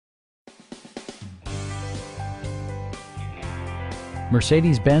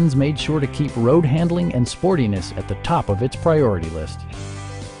Mercedes-Benz made sure to keep road handling and sportiness at the top of its priority list.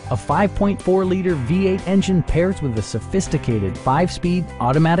 A 5.4-liter V8 engine pairs with a sophisticated 5-speed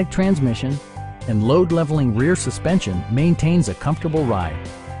automatic transmission, and load-leveling rear suspension maintains a comfortable ride.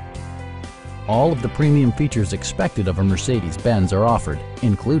 All of the premium features expected of a Mercedes-Benz are offered,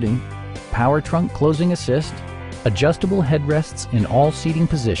 including power trunk closing assist, adjustable headrests in all seating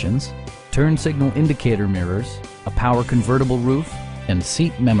positions, turn signal indicator mirrors, a power convertible roof, and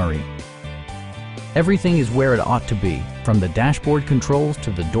seat memory. Everything is where it ought to be, from the dashboard controls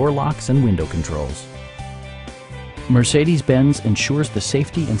to the door locks and window controls. Mercedes-Benz ensures the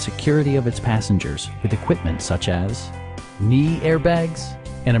safety and security of its passengers with equipment such as knee airbags,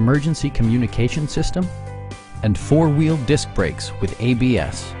 an emergency communication system, and 4-wheel disc brakes with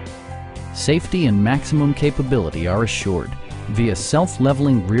ABS. Safety and maximum capability are assured via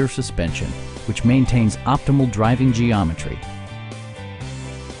self-leveling rear suspension, which maintains optimal driving geometry.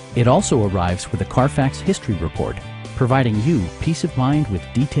 It also arrives with a Carfax history report, providing you peace of mind with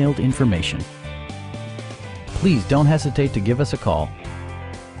detailed information. Please don't hesitate to give us a call